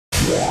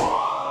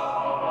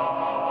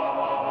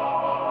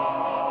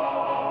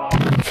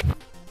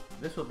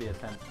This will be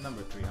attempt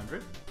number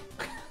 300.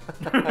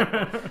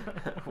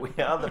 We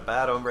are the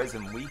Bad Hombres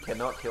and we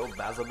cannot kill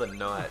Basil the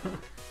Knight.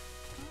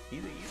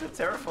 He's a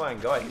terrifying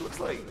guy. He looks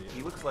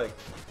like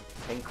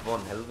Henk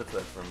von Helvete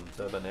from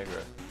Turbo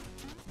Negro.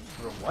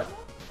 From what?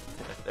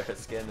 They're a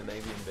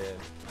Scandinavian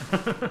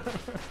band.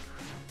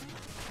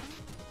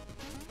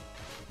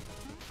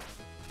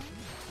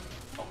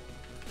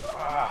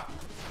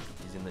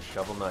 He's in the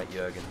Shovel Knight,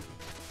 Jurgen.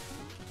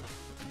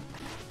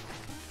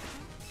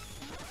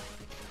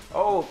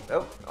 Oh,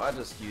 I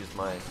just used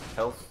my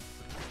health.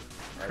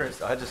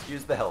 Chris. I just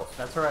used the health.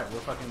 That's alright, we're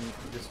fucking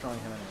destroying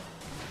him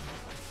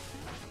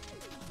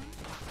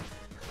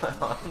anyway.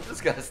 I'm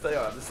just gonna stay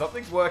on.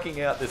 Something's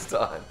working out this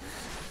time.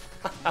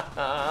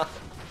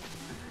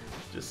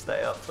 Just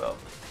stay up top.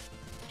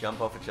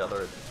 Jump off each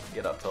other and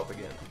get up top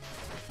again.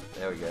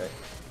 There we go.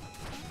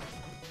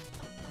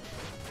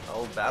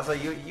 Oh, Bazza,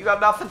 you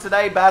got nothing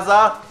today,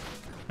 Bazza.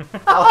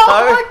 Hello?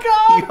 Oh my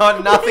god! You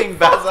got nothing,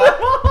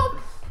 Bazza.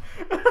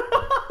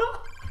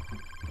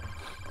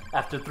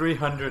 After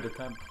 300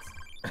 attempts,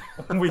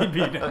 we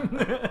beat him.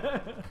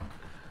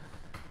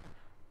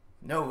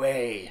 No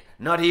way.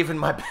 Not even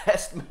my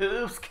best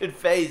moves could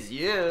phase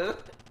you.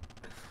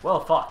 Well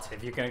fought.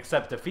 If you can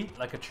accept defeat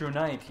like a true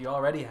knight, you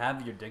already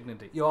have your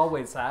dignity. You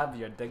always have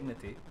your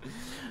dignity.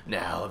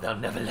 Now they'll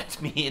never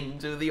let me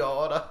into the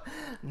order.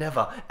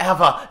 Never,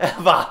 ever,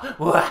 ever.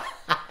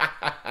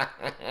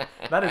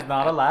 That is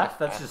not a laugh.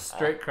 That's just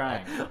straight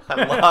crying.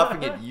 I'm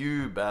laughing at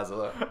you,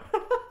 Basil.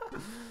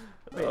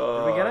 Wait,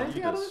 did we get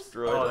anything out of this?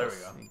 Destroyed Oh, there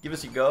us. we go. Give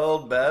us your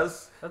gold,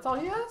 Baz. That's all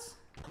he has?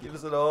 Give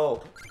us it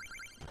all.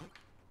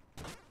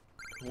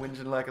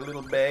 Whinging like a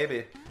little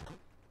baby.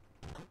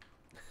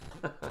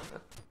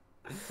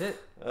 Hit.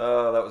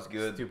 Oh, that was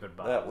good. Stupid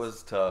boss. That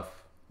was tough.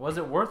 Was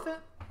it worth it?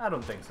 I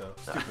don't think so.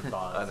 Stupid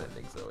boss. I don't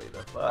think so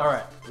either. But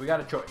Alright, we got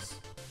a choice.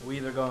 We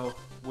either go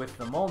with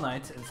the Mole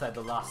Knights inside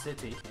the Lost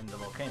City in the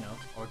volcano,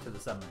 or to the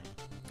submarine.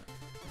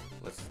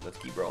 let's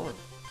keep rolling.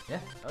 Yeah,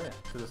 oh yeah,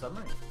 to the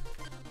submarine.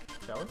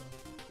 Shall we?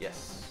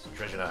 Yes,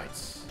 treasure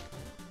knights.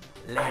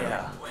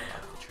 Later. Well,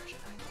 treasure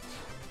knights.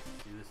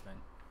 Do this thing.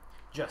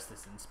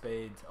 Justice in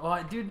spades.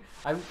 Oh, dude,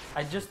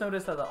 I just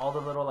noticed that all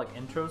the little like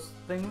intros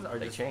things are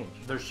They just change.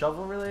 They're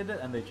shovel related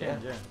and they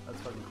change. Yeah. Yeah,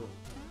 that's fucking cool.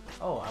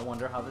 Oh, I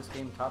wonder how this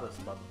game taught us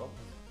about the bubbles.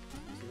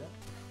 You see that?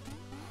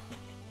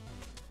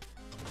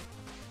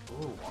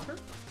 Ooh, water?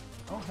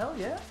 Oh hell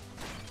yeah!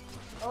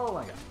 Oh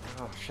my god.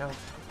 Oh, shell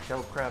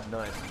crab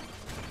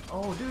knife.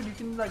 Oh dude, you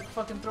can like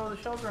fucking throw the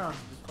shells around.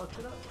 Just fuck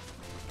shit up.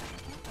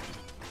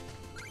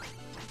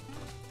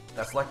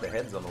 That's like the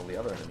heads on all the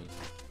other enemies.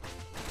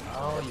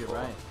 Oh, That's you're cool.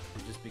 right.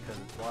 It's just because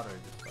it's water, it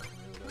just fucking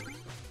really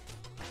does.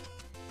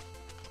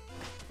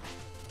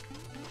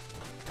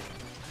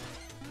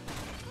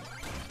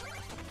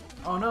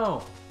 Oh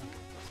no!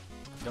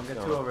 Don't get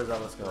No. too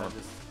overzealous, No. because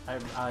I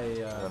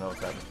don't know what's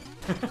happening.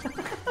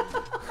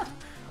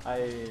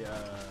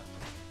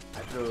 I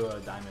threw a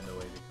diamond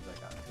away because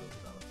I got too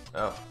overzealous.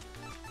 Oh.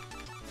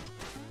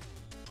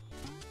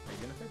 Are you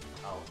gonna fish?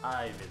 Oh,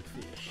 I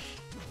will fish.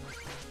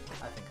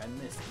 I think I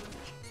missed the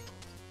fish.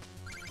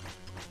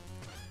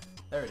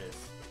 There it is.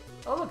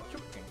 Oh look,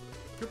 Triple King.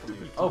 Triple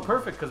King. Oh,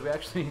 perfect, because we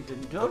actually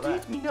didn't go Don't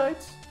back. eat me,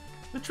 knights.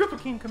 The Triple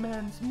King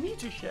commands me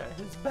to share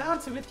his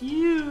bounty with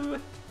you.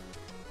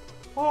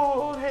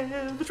 All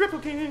hail the Triple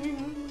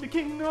King, the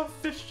king of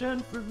fish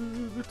and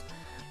fruit.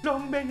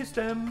 Long may his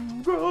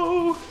stem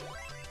grow.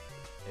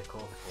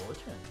 Pickle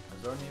Fortune.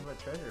 Absorb nearby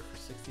treasure for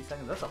 60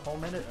 seconds. That's a whole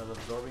minute of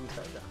absorbing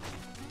treasure.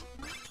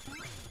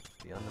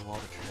 The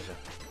underwater treasure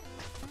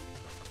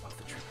of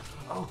the Triple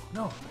King. Oh,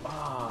 no.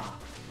 Ah.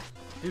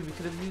 Dude, we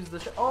could have used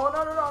the Oh,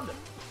 no.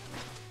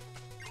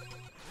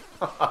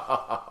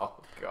 Oh,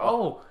 God.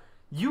 Oh,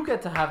 you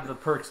get to have the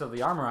perks of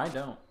the armor. I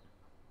don't.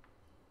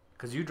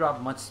 Because you drop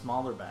much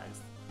smaller bags.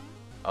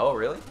 Oh,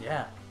 really?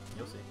 Yeah,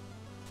 you'll see.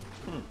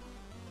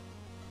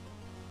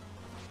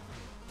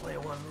 Player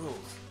one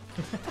rules.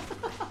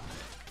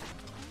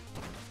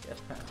 Get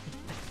that.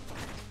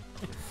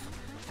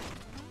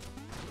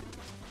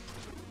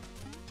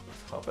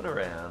 Hopping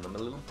around. I'm a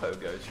little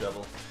pogo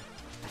shovel.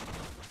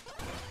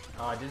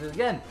 Oh, I did it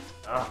again.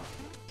 Ah.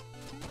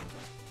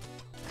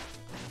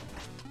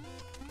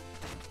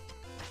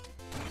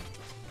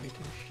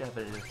 Little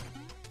shovel.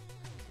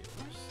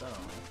 So,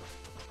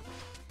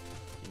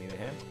 You need a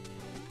hand?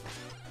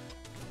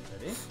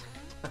 ready?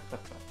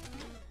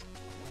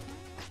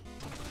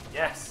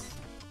 Yes!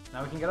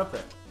 Now we can get up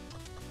there.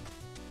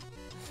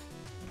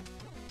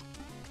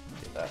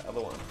 Get that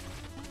other one.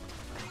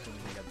 I don't think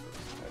we can get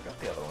through. I got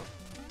the other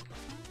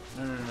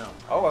one. No.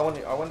 Oh,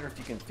 I wonder if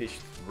you can fish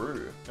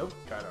through. Nope,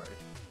 tried already.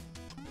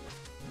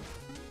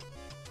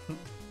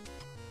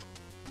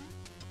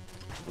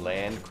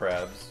 Land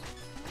crabs.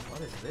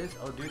 What is this?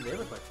 Oh, dude, they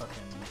look like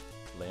fucking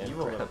Land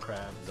evil little crabs.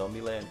 crabs.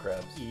 Zombie land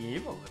crabs.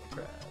 Evil little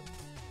crabs.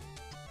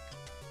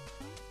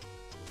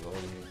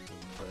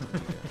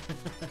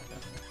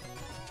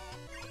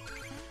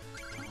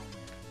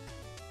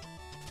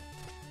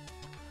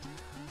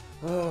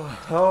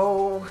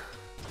 Oh.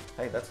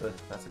 Hey, that's a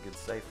good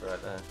safe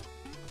right there.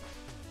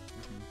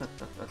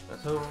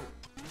 So,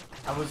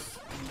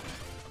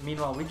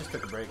 meanwhile, we just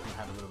took a break and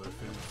had a little bit of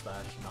food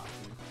 / not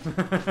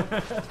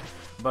food.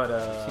 But,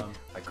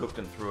 I cooked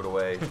and threw it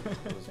away.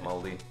 It was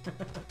moldy.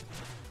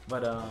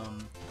 But,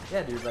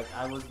 yeah, dude, like,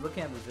 I was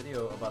looking at this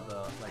video about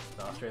the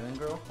Australian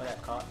girl that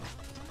got caught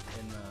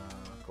in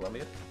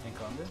Colombia? In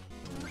Colombia.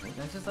 And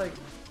it's just like,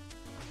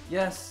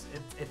 yes,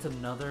 it's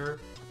another,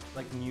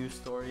 like, news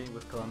story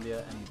with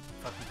Colombia and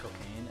fucking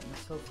cocaine, and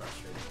it's so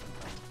frustrating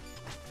sometimes.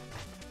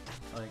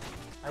 Like,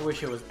 I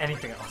wish it was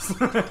anything else.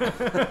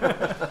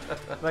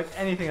 Like,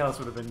 anything else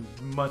would have been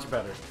much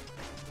better.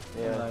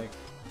 Yeah. And, like,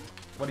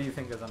 what do you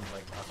think as I'm,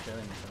 like,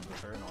 Australian in terms of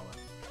her and all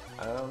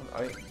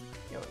that?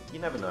 You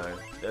never know.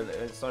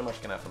 There's so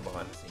much can happen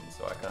behind the scenes,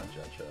 so I can't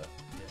judge her.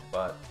 Yeah.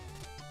 But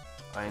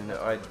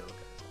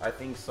I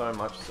think so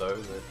much so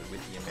that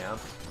with the amount,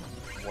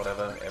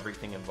 whatever,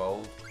 everything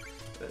involved,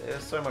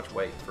 there's so much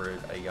weight for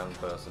a young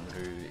person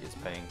who is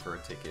paying for a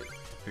ticket,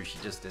 who she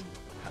just didn't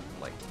have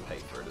like to pay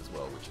for it as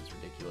well, which is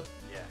ridiculous.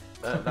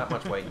 Yeah. That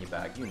much weight in your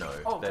bag, you know.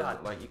 Oh,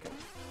 God. Like you can.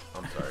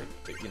 I'm sorry,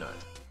 but you know,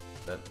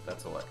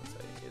 that's all I can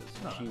say is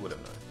she would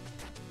have known.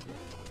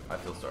 I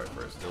feel sorry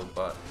for her still,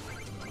 but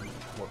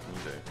what can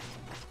you do?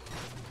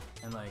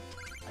 And like,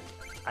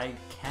 I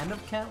kind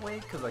of can't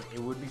wait because like it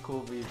would be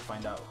cool if we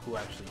find out who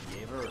actually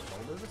gave her or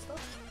sold her the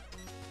stuff.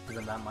 Because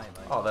then that might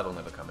like. Oh, that'll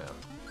never come out.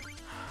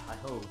 I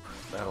hope.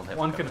 That'll never.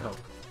 One come can out.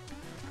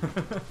 hope.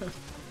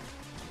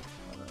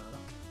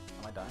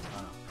 Am I dying?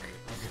 Oh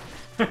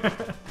no.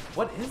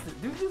 What is this?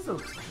 Dude,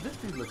 this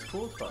dude looks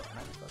cool as fuck.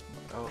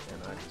 Oh,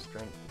 and I just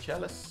drank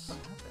chalice.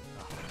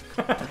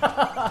 What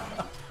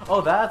happened?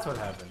 Oh, that's what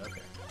happened.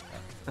 Okay.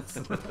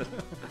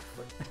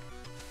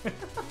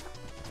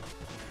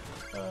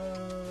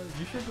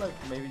 You should like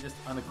maybe just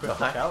unequip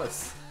the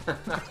chalice.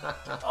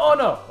 Oh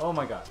no! Oh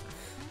my god!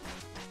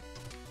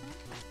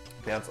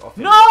 Bounce off.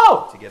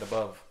 No! To get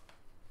above.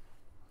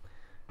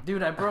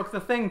 Dude, I broke the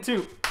thing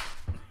too.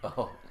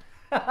 Oh.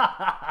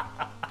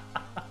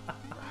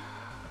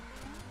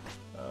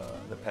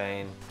 The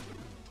pain.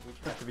 Which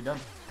had to be done.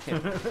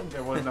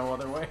 There was no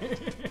other way.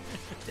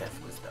 Death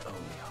was the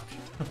only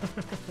option.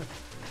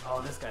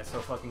 Oh, this guy's so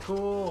fucking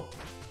cool.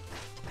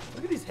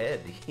 Look at his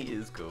head. He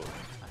is cool.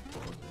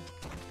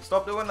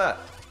 Stop doing that.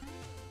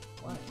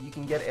 What? You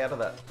can get out of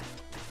that.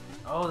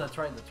 Oh, that's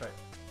right. That's right.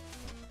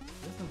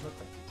 Doesn't look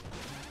like.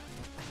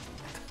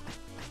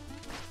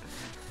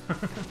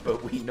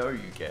 But we know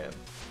you can.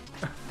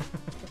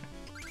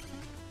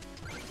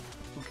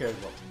 Who cares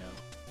what we know?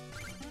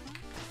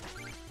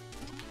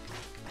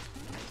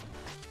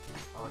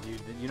 Oh,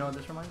 dude, you know what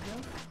this reminds me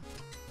of?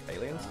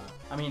 Aliens?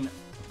 I mean,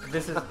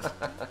 this is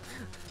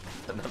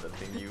another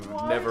thing you would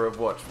Why? never have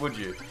watched, would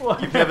you?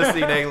 What? You've never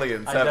seen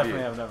Aliens, I have definitely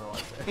you? have never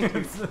watched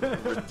it.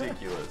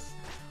 Ridiculous.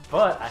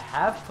 But I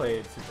have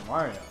played Super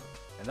Mario,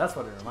 and that's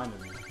what it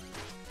reminded me.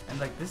 And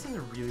like, this is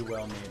a really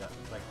well made,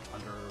 like,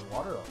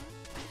 underwater level.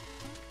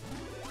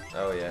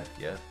 Oh yeah,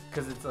 yeah.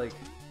 Because it's like,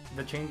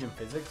 the change in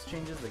physics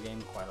changes the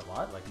game quite a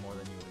lot, like more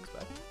than you would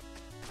expect.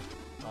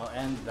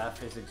 And that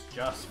physics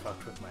just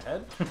fucked with my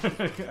head.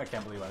 I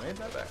can't believe I made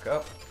that. Back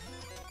up.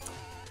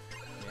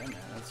 Yeah, man.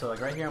 And so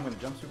like right here, I'm gonna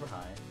jump super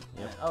high.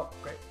 Yep. And, oh,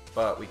 great.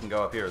 But we can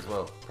go up here as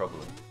well,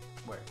 probably.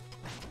 Where?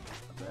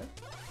 Up there? I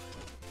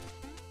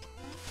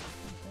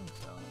don't think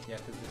so. Yeah,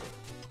 because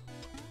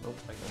Nope.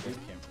 like the dude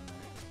came from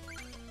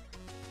there.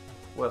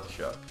 Worth a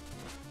shot.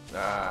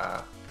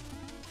 Ah.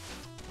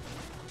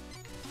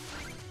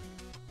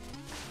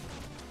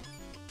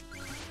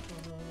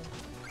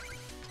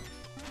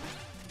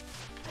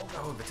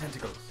 Oh, the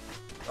tentacles.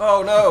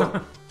 Oh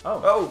no!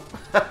 Oh.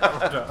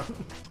 Oh!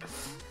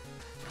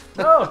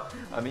 No!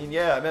 I mean,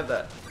 yeah, I meant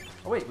that.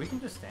 Oh wait, we can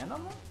just stand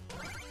on that?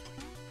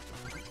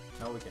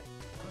 No, we can't.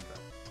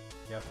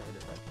 You have to hit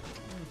it back.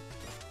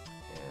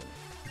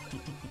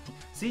 And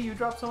See, you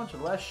drop so much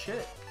less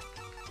shit.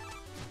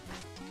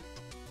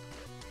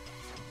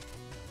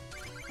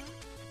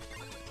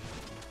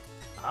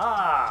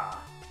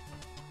 Ah!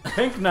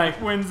 Pink Knight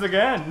wins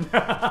again! Oh,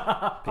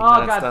 Knight's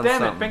god done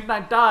damn it, something. Pink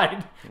Knight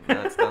died!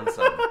 that's done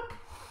something.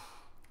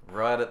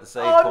 Right at the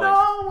save Oh point.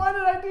 no, why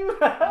did I do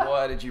that?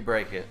 Why did you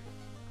break it?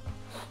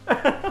 I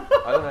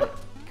don't know.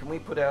 Can we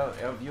put our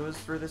viewers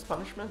through this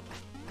punishment?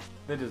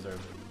 They deserve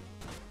it.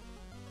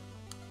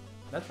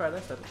 That's right, I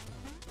said it.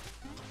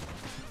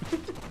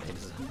 They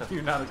deserve Do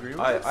you not agree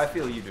with this? I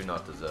feel you do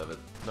not deserve it.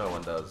 No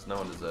one does. No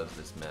one deserves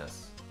this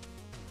mess.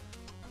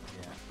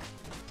 Yeah.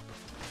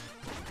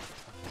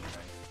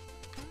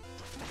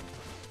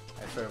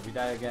 I swear, if we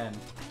die again,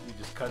 you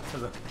just cut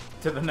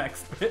to the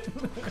next bit.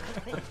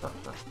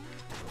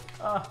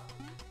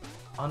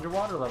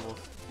 Underwater levels,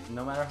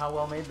 no matter how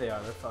well made they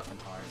are, they're fucking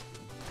hard.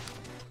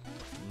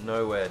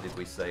 Nowhere did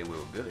we say we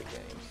were good at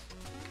games.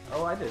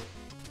 Oh, I did.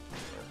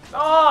 Because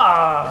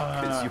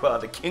Ah! you are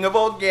the king of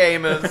all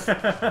gamers.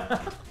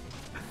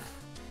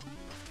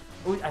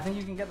 Oh, I think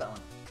you can get that one.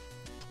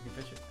 You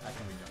can fish it. I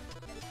can rejump.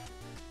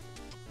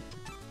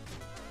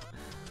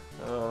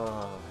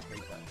 Oh. I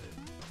hate that, dude.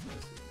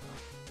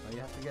 No,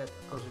 you have to get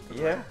closer to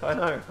the Yeah, right. I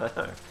know.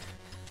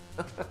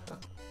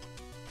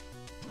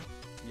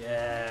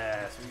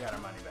 Yes, we got our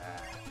money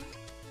back.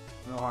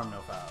 No harm, no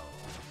foul.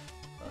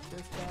 Fuck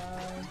this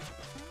guy.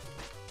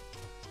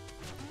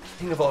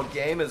 King of all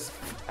gamers,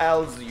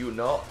 fouls you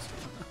not.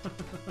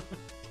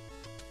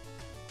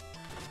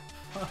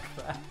 Fuck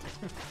that.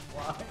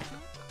 Why?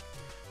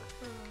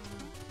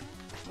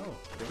 Oh,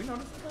 did we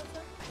notice that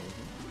thing?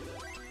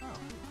 Oh,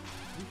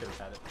 you could have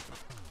had it.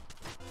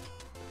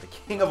 The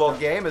king of all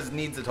gamers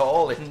needs it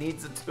all and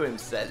needs it to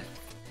himself.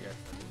 Yes.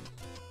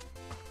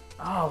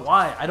 Oh,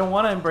 why? I don't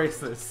want to embrace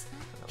this.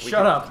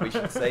 Shut up. We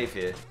should save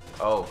here.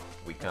 Oh,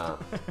 we can't.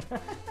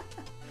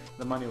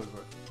 The money was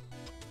worth it.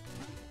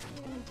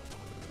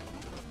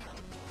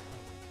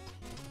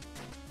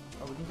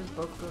 Oh, we can just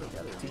both go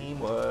together.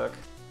 Teamwork.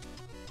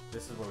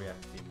 This is where we have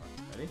to teamwork.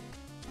 Ready?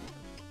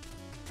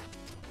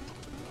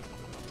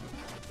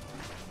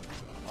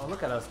 Oh,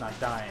 look at us not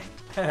dying.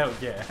 Hell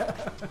yeah.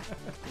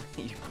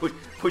 You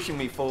pushing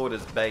me forward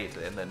as bait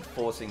and then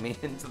forcing me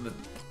into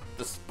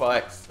the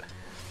spikes.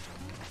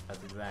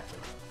 That's exactly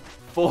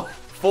right.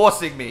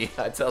 Forcing me,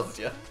 I tells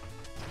you.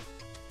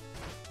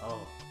 Oh,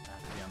 I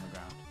have to be on the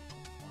ground.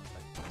 1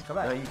 second. Come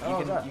back.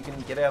 No, you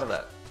can get out of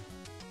that.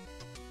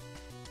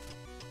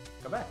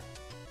 Come back.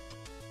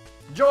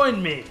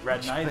 Join me,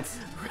 Red Knights.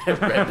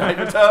 Red Knight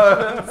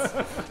returns.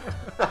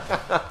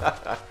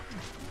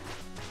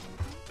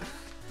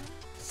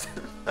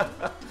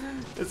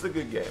 It's a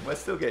good game. I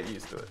still get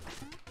used to it.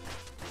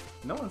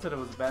 No one said it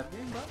was a bad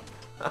game, bro.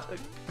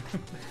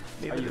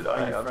 Neither Are you did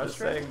I. I'm just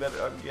frustrated? saying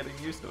that I'm getting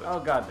used to it. Oh,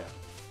 goddamn.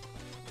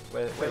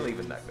 We're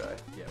leaving that guy.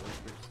 Yeah,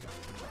 we're just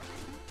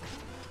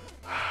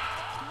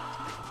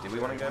going. Do we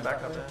want to go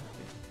back up there?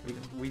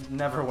 We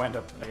never went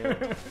up there.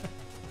 Yeah.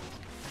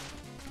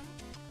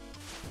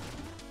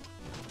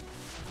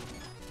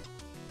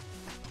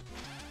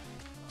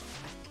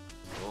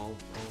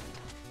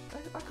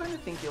 I kind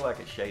of think you're like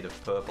a shade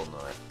of purple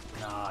knight.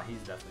 Nah, he's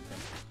definitely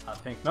pink.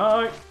 Hot pink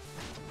knight.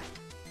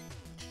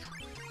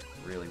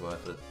 Really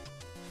worth it.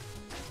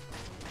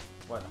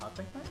 What, hot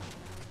pink knight?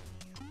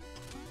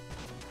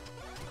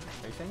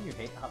 Are you saying you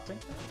hate hot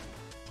pink knight?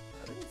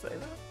 I didn't say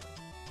that.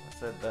 I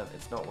said that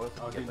it's not worth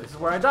it. Oh, to dude, get this those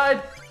is where I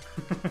died!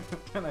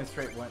 And I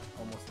straight went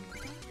almost into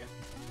it again.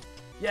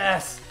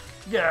 Yes!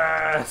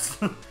 Yes!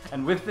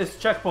 And with this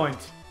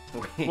checkpoint,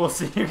 we'll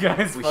see you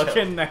guys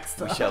fucking next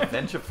time. We shall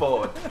venture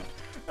forward.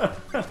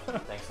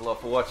 Thanks a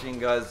lot for watching,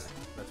 guys.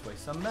 Let's play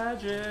some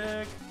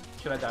magic.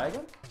 Should I die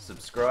again?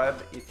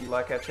 Subscribe if you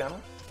like our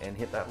channel, and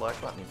hit that like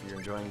button if you're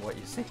enjoying what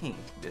you're seeing.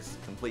 This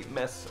complete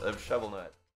mess of Shovel Knight.